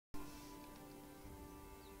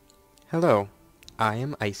Hello, I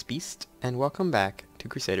am IceBeast, and welcome back to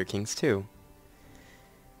Crusader Kings 2.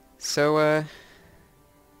 So,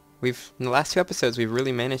 in the last two episodes, we've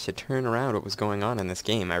really managed to turn around what was going on in this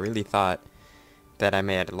game. I really thought that I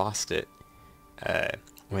may have lost it,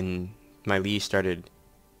 when my liege started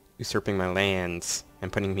usurping my lands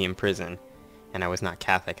and putting me in prison, and I was not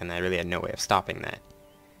Catholic, and I really had no way of stopping that.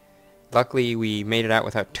 Luckily, we made it out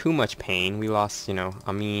without too much pain. We lost,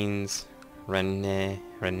 Amiens, Rene.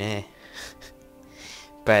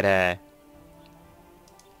 But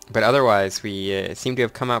otherwise, we seem to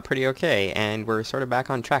have come out pretty okay, and we're sort of back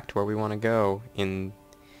on track to where we want to go in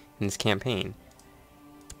this campaign.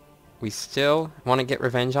 We still want to get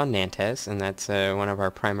revenge on Nantes, and that's one of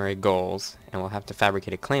our primary goals, and we'll have to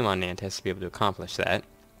fabricate a claim on Nantes to be able to accomplish that.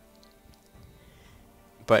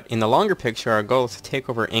 But in the longer picture, our goal is to take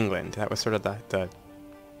over England. That was sort of the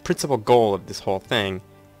principal goal of this whole thing.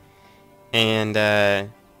 And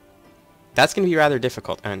that's going to be rather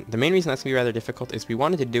difficult. And the main reason that's going to be rather difficult is we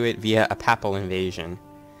wanted to do it via a papal invasion.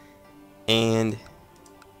 And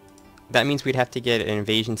that means we'd have to get an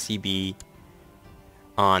invasion CB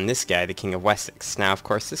on this guy, the King of Wessex. Now, of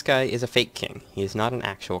course, this guy is a fake king. He is not an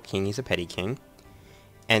actual king. He's a petty king.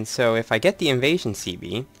 And so if I get the invasion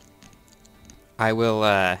CB, I will,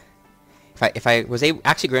 if I was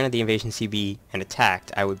actually granted the invasion CB and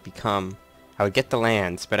attacked, I would get the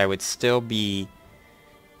lands, but I would still be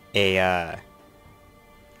a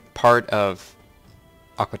part of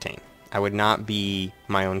Aquitaine. I would not be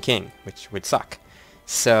my own king, which would suck.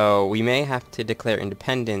 So we may have to declare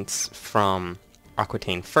independence from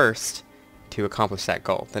Aquitaine first to accomplish that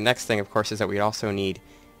goal. The next thing, of course, is that we also need,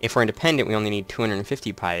 if we're independent, we only need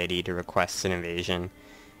 250 piety to request an invasion.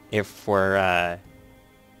 If we're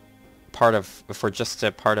just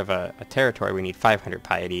a part of a territory, we need 500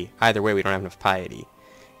 piety. Either way, we don't have enough piety.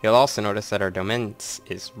 You'll also notice that our dominance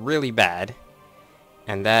is really bad,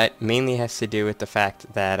 and that mainly has to do with the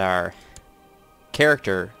fact that our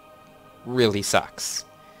character really sucks.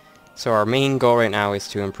 So our main goal right now is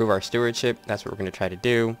to improve our stewardship. That's what we're going to try to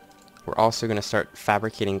do. We're also going to start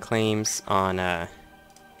fabricating claims on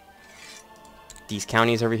these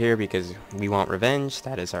counties over here because we want revenge.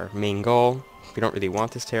 That is our main goal. We don't really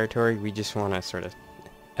want this territory. We just want to sort of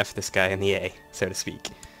F this guy in the A, so to speak.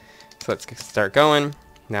 So let's start going.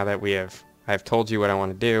 Now that I've told you what I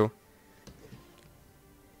want to do.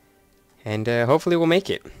 And hopefully we'll make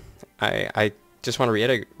it. I just want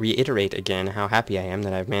to reiterate again how happy I am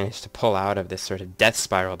that I've managed to pull out of this sort of death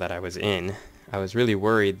spiral that I was in. I was really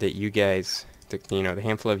worried that you guys, the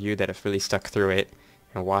handful of you that have really stuck through it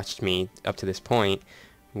and watched me up to this point,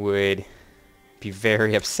 would be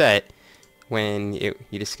very upset when you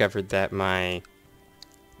discovered that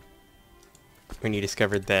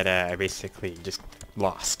I basically just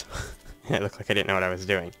lost. It looked like I didn't know what I was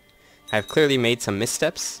doing. I've clearly made some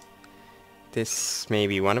missteps. This may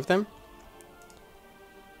be one of them.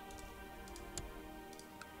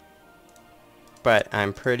 But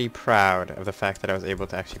I'm pretty proud of the fact that I was able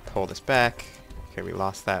to actually pull this back. Okay, we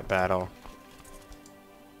lost that battle.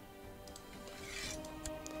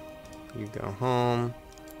 You go home.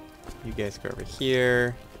 You guys go over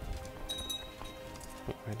here.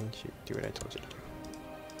 Wait, why didn't you do what I told you to do?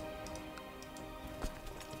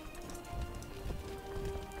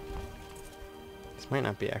 This might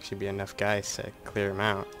not actually be enough guys to clear him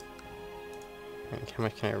out. How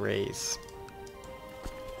much can I raise?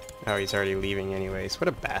 Oh, he's already leaving anyways. What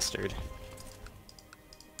a bastard.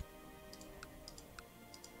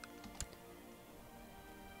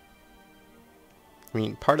 I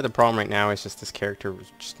mean, part of the problem right now is just this character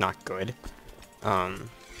was just not good.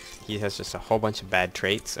 He has just a whole bunch of bad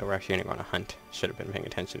traits, so we're actually going to go on a hunt. Should have been paying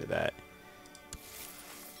attention to that.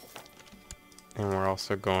 And we're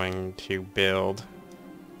also going to build...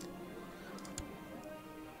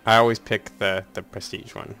 I always pick the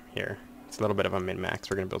prestige one here. It's a little bit of a min-max.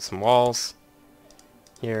 We're going to build some walls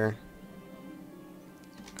here.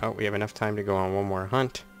 Oh, we have enough time to go on one more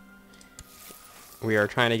hunt. We are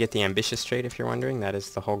trying to get the ambitious trait, if you're wondering. That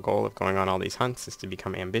is the whole goal of going on all these hunts, is to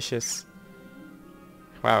become ambitious.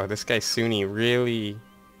 Wow, this guy Sunni really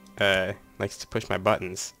likes to push my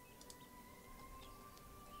buttons.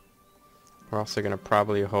 We're also going to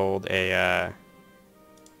probably hold a...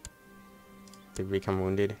 Did we become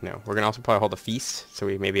wounded? No. We're going to also probably hold a feast, so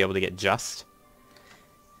we may be able to get just.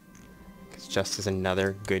 Because just is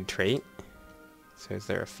another good trait. So is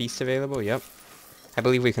there a feast available? Yep. I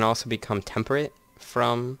believe we can also become temperate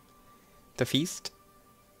from the feast,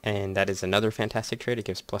 and that is another fantastic trait. It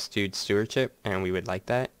gives +2 stewardship, and we would like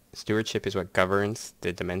that. Stewardship is what governs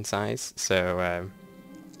the domain size, so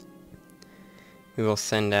we will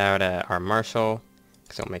send out our marshal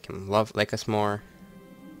because it'll make him like us more.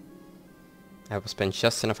 I will spend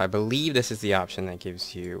just enough. I believe this is the option that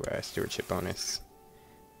gives you a stewardship bonus.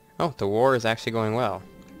 Oh, the war is actually going well.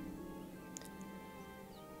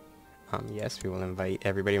 Yes, we will invite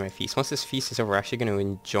everybody to my feast. Once this feast is over, we're actually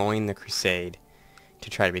going to join the crusade to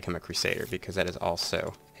try to become a crusader, because that is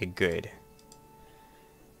also a good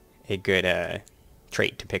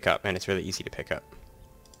trait to pick up, and it's really easy to pick up.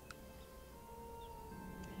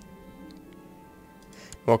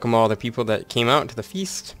 Welcome all the people that came out to the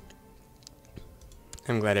feast.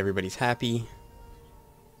 I'm glad everybody's happy.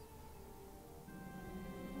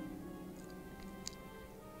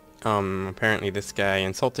 Apparently this guy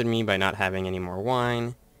insulted me by not having any more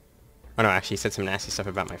wine. Oh no, actually he said some nasty stuff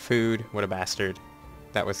about my food. What a bastard.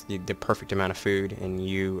 That was the perfect amount of food, and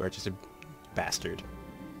you are just a bastard.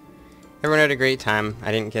 Everyone had a great time.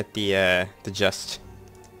 I didn't get the just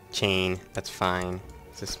chain. That's fine.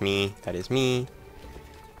 Is this me? That is me.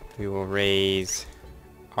 We will raise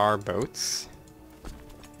our boats.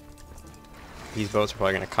 These boats are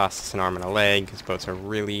probably going to cost us an arm and a leg, because boats are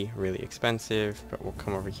really, really expensive. But we'll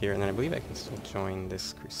come over here, and then I believe I can still join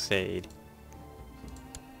this crusade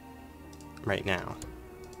right now.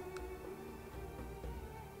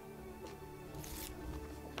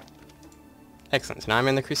 Excellent. So now I'm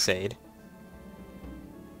in the crusade.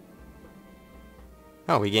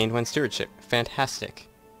 Oh, we gained 1 stewardship. Fantastic.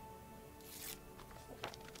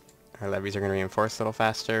 Our levies are going to reinforce a little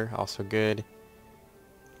faster. Also good.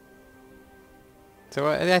 So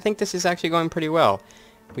I think this is actually going pretty well.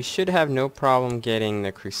 We should have no problem getting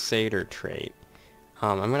the Crusader trait.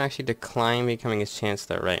 I'm going to actually decline becoming his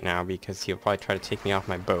Chancellor right now, because he'll probably try to take me off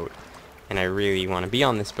my boat. And I really want to be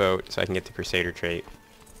on this boat so I can get the Crusader trait.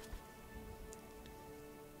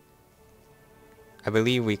 I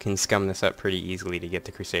believe we can scum this up pretty easily to get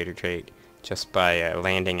the Crusader trait, just by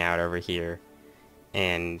landing out over here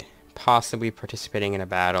and possibly participating in a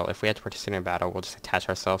battle. If we have to participate in a battle, we'll just attach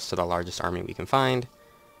ourselves to the largest army we can find,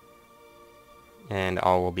 and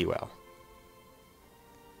all will be well.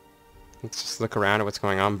 Let's just look around at what's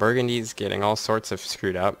going on. Burgundy's getting all sorts of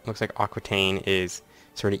screwed up. Looks like Aquitaine is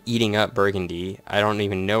sort of eating up Burgundy. I don't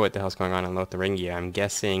even know what the hell's going on in Lotharingia. I'm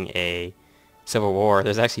guessing a civil war.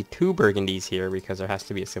 There's actually 2 Burgundies here, because there has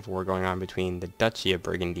to be a civil war going on between the Duchy of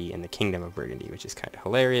Burgundy and the Kingdom of Burgundy, which is kind of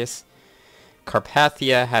hilarious.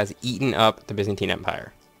 Carpathia has eaten up the Byzantine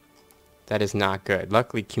Empire. That is not good.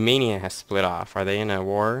 Luckily, Cumania has split off. Are they in a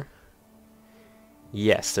war?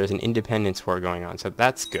 Yes, there's an independence war going on, so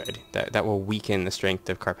that's good. That will weaken the strength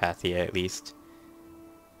of Carpathia, at least.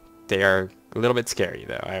 They are a little bit scary,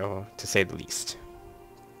 though, to say the least.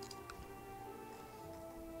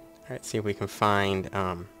 Alright, see if we can find,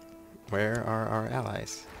 where are our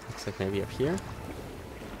allies? Looks like maybe up here.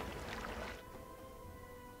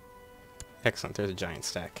 Excellent, there's a giant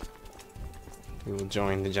stack. We will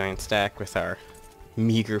join the giant stack with our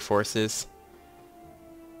meager forces.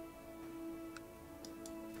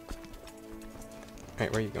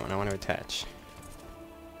 Alright, where are you going? I want to attach.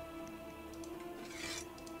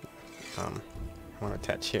 I want to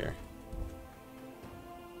attach here.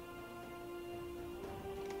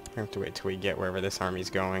 We have to wait till we get wherever this army's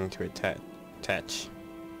going to attach.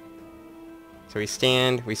 So we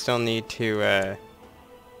stand. We still need to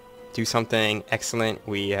do something excellent.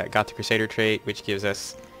 We got the Crusader trait, which gives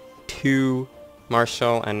us 2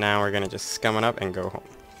 Marshal, and now we're going to just scum it up and go home.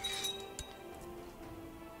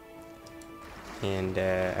 And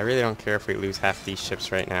I really don't care if we lose half these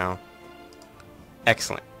ships right now.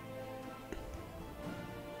 Excellent.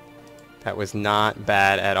 That was not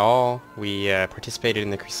bad at all. We participated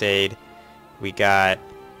in the crusade. We got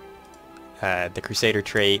the Crusader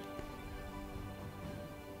trait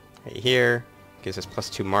right here. Gives us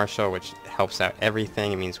 +2 Marshal, which helps out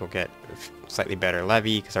everything. It means we'll get a slightly better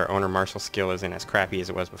levy, because our owner Marshal skill isn't as crappy as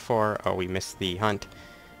it was before. Oh, we missed the hunt.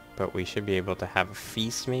 But we should be able to have a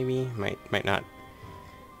feast, maybe? Might not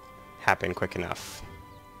happen quick enough.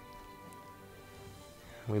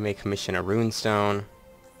 We may commission a runestone.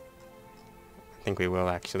 I think we will,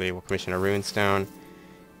 actually. We'll commission a runestone.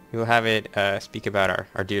 We will have it speak about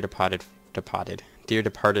our dear departed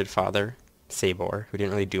father, Sabor, who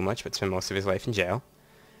didn't really do much but spend most of his life in jail.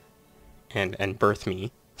 And birth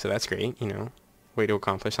me. So that's great, you know. Way to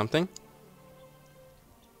accomplish something.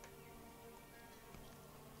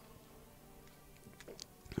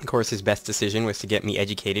 Of course, his best decision was to get me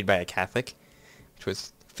educated by a Catholic, which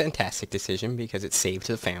was a fantastic decision because it saved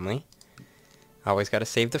the family. Always got to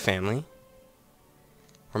save the family.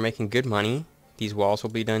 We're making good money. These walls will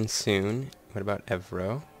be done soon. What about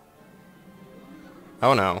Evro?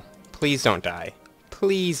 Oh no. Please don't die.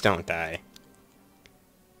 Please don't die.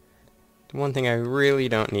 The one thing I really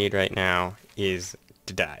don't need right now is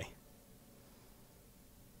to die.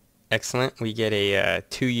 Excellent. We get a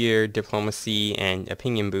 2-year diplomacy and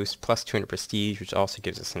opinion boost plus 200 prestige, which also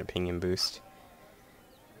gives us an opinion boost.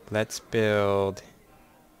 Let's build...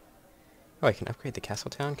 Oh, I can upgrade the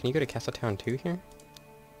Castletown. Can you go to Castletown 2 here?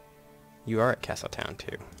 You are at Castletown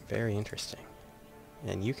 2. Very interesting.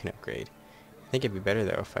 And you can upgrade. I think it'd be better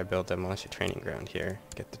though if I build a militia training ground here.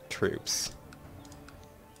 Get the troops.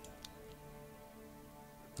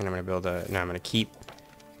 And I'm gonna build a... No, I'm gonna keep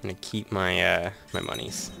my my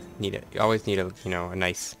monies. You always need a a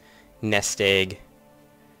nice nest egg.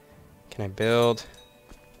 Can I build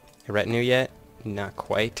a retinue yet? Not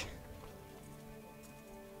quite.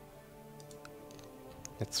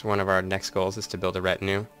 That's one of our next goals, is to build a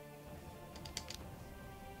retinue.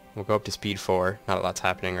 We'll go up to speed 4. Not a lot's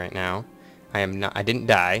happening right now. I didn't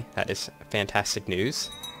die. That is fantastic news.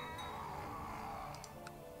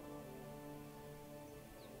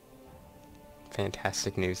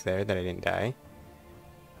 Fantastic news there that I didn't die.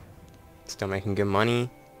 Still making good money.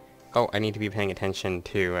 Oh, I need to be paying attention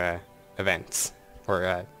to events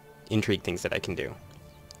or intrigue things that I can do.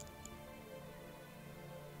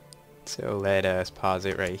 So let us pause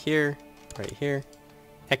it right here. Right here.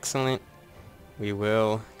 Excellent. We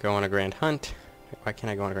will go on a grand hunt. Why can't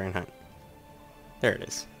I go on a grand hunt? There it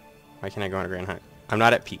is. Why can't I go on a grand hunt? I'm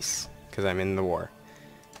not at peace, because I'm in the war.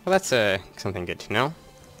 Well, that's something good to know.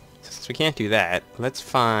 So since we can't do that, let's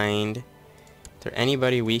find... Is there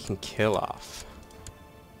anybody we can kill off?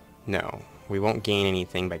 No. We won't gain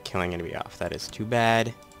anything by killing anybody off. That is too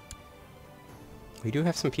bad. We do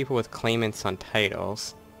have some people with claimants on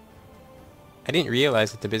titles. I didn't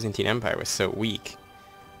realize that the Byzantine Empire was so weak.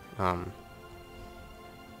 I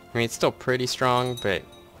mean, it's still pretty strong, but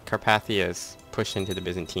Carpathia's pushed into the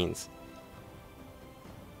Byzantines.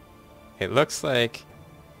 It looks like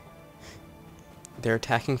they're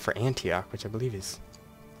attacking for Antioch, which I believe is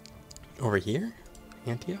over here?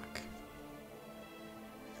 Antioch?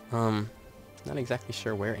 Not exactly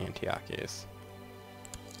sure where Antioch is.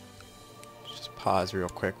 Just pause real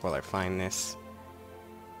quick while I find this.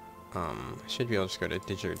 I should be able to just go to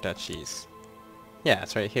Digital Duchies. Yeah,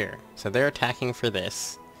 it's right here. So they're attacking for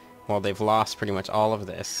this. Well, they've lost pretty much all of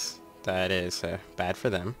this. That is bad for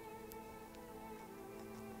them.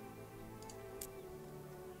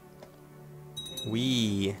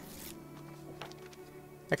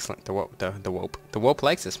 Excellent. The Wope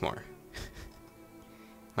likes us more.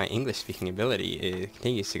 My English speaking ability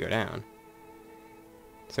continues to go down.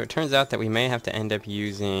 So it turns out that we may have to end up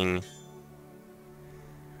using...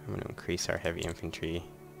 I'm going to increase our heavy infantry.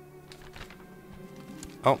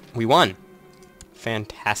 Oh, we won!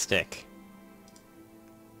 Fantastic.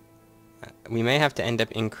 We may have to end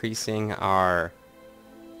up increasing our...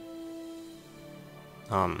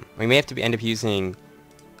 we may have to end up using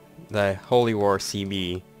the Holy War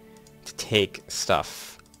CB to take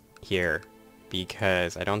stuff here,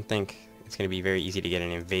 because I don't think it's going to be very easy to get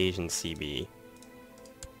an invasion CB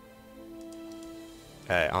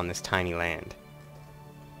on this tiny land.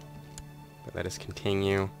 But let us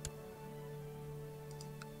continue.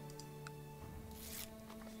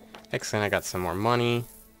 Excellent, I got some more money.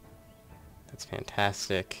 That's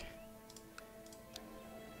fantastic.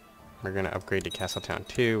 We're going to upgrade to Castletown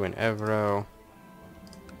 2 in Evro.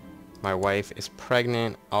 My wife is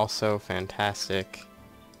pregnant, also fantastic.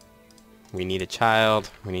 We need a child.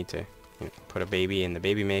 We need to put a baby in the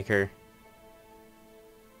baby maker.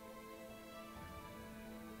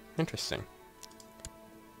 Interesting.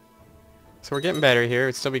 So we're getting better here.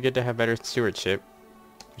 It'd still be good to have better stewardship,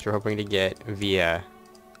 which we're hoping to get via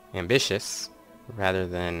ambitious, rather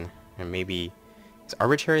than maybe... Is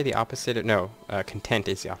arbitrary the opposite of... No, content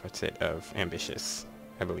is the opposite of ambitious,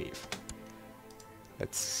 I believe.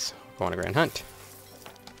 Let's go on a grand hunt.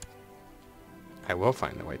 I will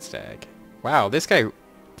find the white stag. Wow, this guy...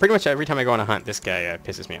 Pretty much every time I go on a hunt, this guy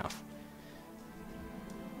pisses me off.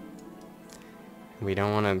 We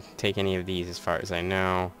don't want to take any of these as far as I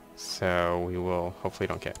know, so we will hopefully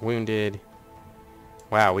don't get wounded.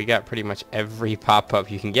 Wow, we got pretty much every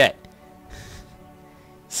pop-up you can get.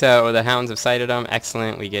 So the hounds have sighted them.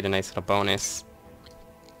 Excellent. We get a nice little bonus.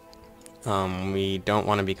 We don't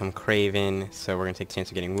want to become craven, so we're going to take the chance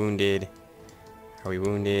of getting wounded. Are we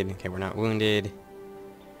wounded? Okay, we're not wounded.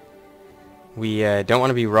 We don't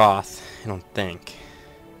want to be Wroth, I don't think.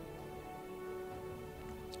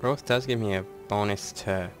 Growth does give me a bonus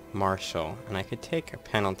to martial, and I could take a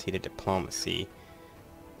penalty to diplomacy.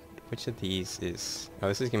 Which of these is... Oh,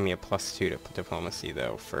 this is giving me a +2 to diplomacy,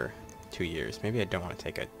 though, for 2 years. Maybe I don't want to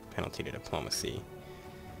take a penalty to diplomacy.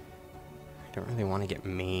 I don't really want to get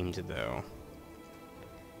maimed, though.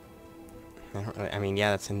 I mean,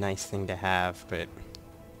 yeah, that's a nice thing to have, but...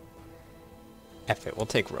 F it, we'll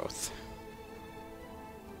take Roth.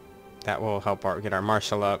 That will help get our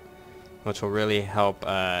marshal up, which will really help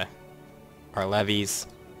our levies.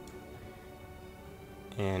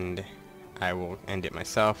 And I will end it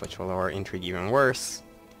myself, which will lower intrigue even worse.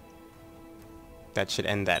 That should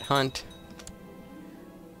end that hunt.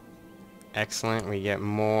 Excellent, we get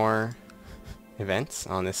more events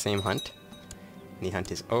on this same hunt. The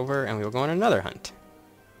hunt is over, and we will go on another hunt.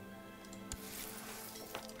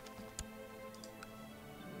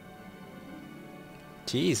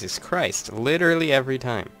 Jesus Christ, literally every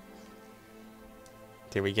time.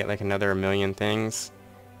 Did we get like another 1,000,000 things?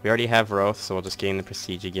 We already have Roth, so we'll just gain the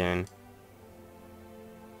prestige again.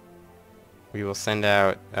 We will send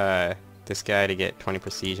out this guy to get 20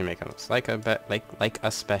 prestige and make us like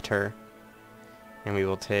us better. And we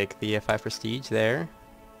will take the 5 prestige there.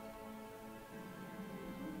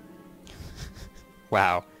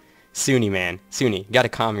 Wow. Sunni, man. Sunni, you gotta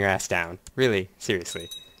calm your ass down. Really, seriously.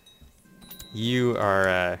 You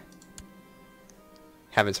are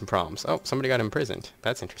having some problems. Oh, somebody got imprisoned.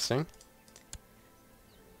 That's interesting.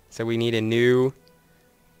 So we need a new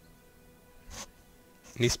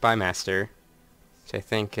spy master. Which I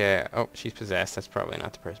think, oh, she's possessed. That's probably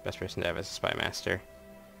not the best person to have as a spy master.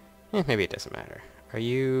 Maybe it doesn't matter. Are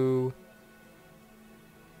you...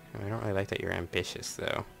 I don't really like that you're ambitious,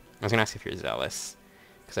 though. I was going to ask if you're zealous,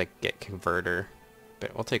 because I get converter.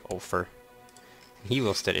 But we'll take Ulfer. He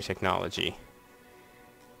will study technology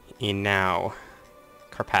in now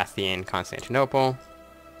Carpathian Constantinople.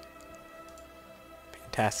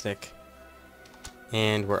 Fantastic.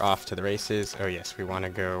 And we're off to the races. Oh yes, we want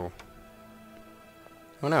to go...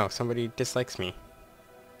 Oh no, somebody dislikes me.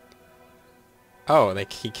 Oh,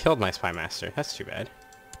 like he killed my spy master. That's too bad.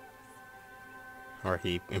 Or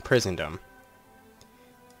he imprisoned him.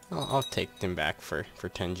 I'll take them back for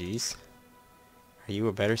 10 Gs. Are you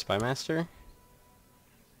a better spy master?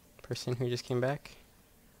 Person who just came back?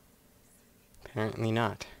 Apparently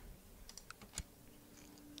not.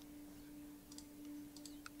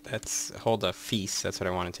 Let's hold a feast. That's what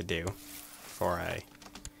I wanted to do before I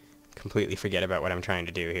completely forget about what I'm trying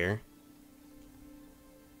to do here.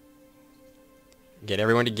 Get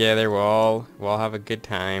everyone together. We'll all have a good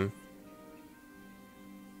time.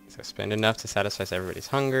 So spend enough to satisfy everybody's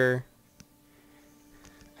hunger.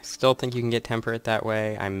 I still think you can get temperate that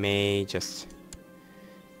way. I may just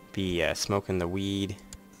be smoking the weed.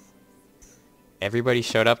 Everybody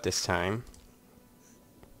showed up this time.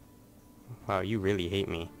 Wow, you really hate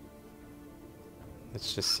me.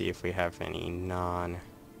 Let's just see if we have any non...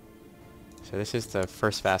 So this is the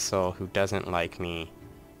first vassal who doesn't like me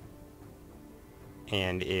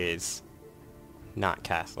and is not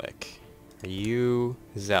Catholic. Are you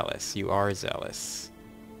zealous? You are zealous.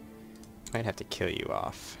 Might have to kill you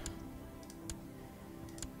off.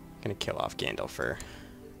 I'm gonna kill off Gandalfer.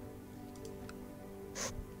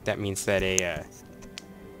 That means that a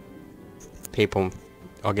papal...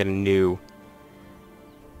 I'll get a new...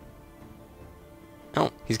 Oh,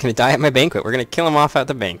 he's gonna die at my banquet. We're gonna kill him off at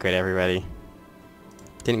the banquet, everybody.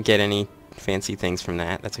 Didn't get any fancy things from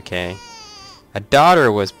that. That's okay. A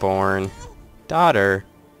daughter was born. Daughter?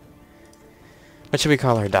 What should we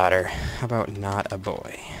call our daughter? How about not a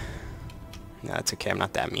boy? No, that's okay. I'm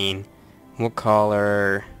not that mean. We'll call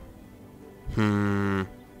her... Madonna.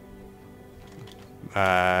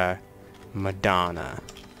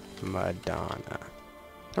 Madonna.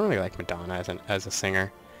 I don't really like Madonna as a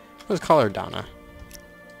singer. Let's call her Donna.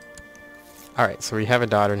 Alright, so we have a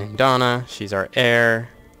daughter named Donna. She's our heir.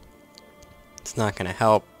 It's not going to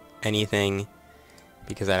help anything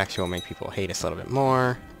because that actually will make people hate us a little bit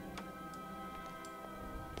more.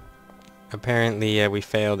 Apparently, we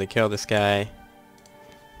failed to kill this guy.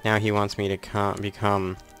 Now he wants me to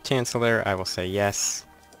become Chancellor. I will say yes.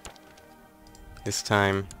 This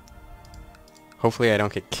time. Hopefully I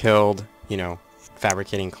don't get killed, you know,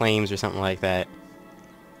 fabricating claims or something like that.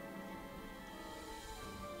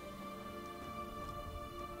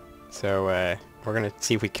 So, we're gonna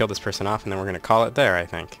see if we kill this person off, and then we're gonna call it there, I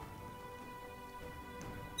think.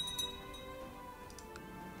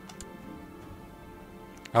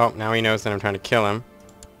 Oh, now he knows that I'm trying to kill him.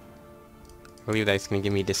 I believe that he's gonna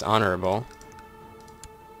give me dishonorable.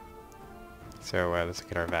 So, let's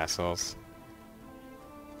look at our vassals.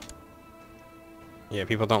 Yeah,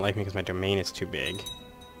 people don't like me because my domain is too big.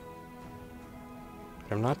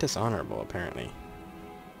 But I'm not dishonorable, apparently.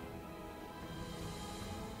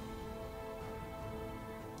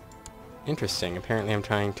 Interesting. Apparently I'm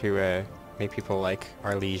trying to make people like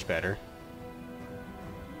our liege better.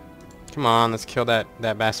 Come on, let's kill that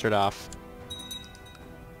bastard off.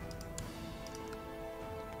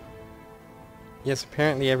 Yes,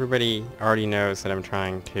 apparently everybody already knows that I'm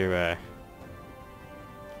trying to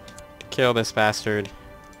kill this bastard.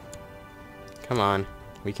 Come on,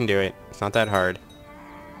 we can do it. It's not that hard.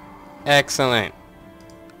 Excellent!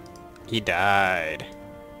 He died.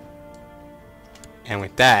 And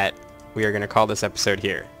with that, we are going to call this episode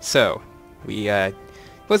here. So, it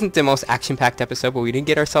wasn't the most action-packed episode, but we did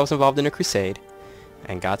get ourselves involved in a crusade,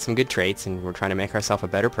 and got some good traits, and we're trying to make ourselves a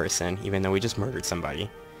better person, even though we just murdered somebody.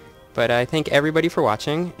 But I thank everybody for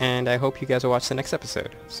watching, and I hope you guys will watch the next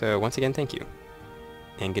episode. So once again, thank you,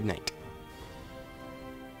 and good night.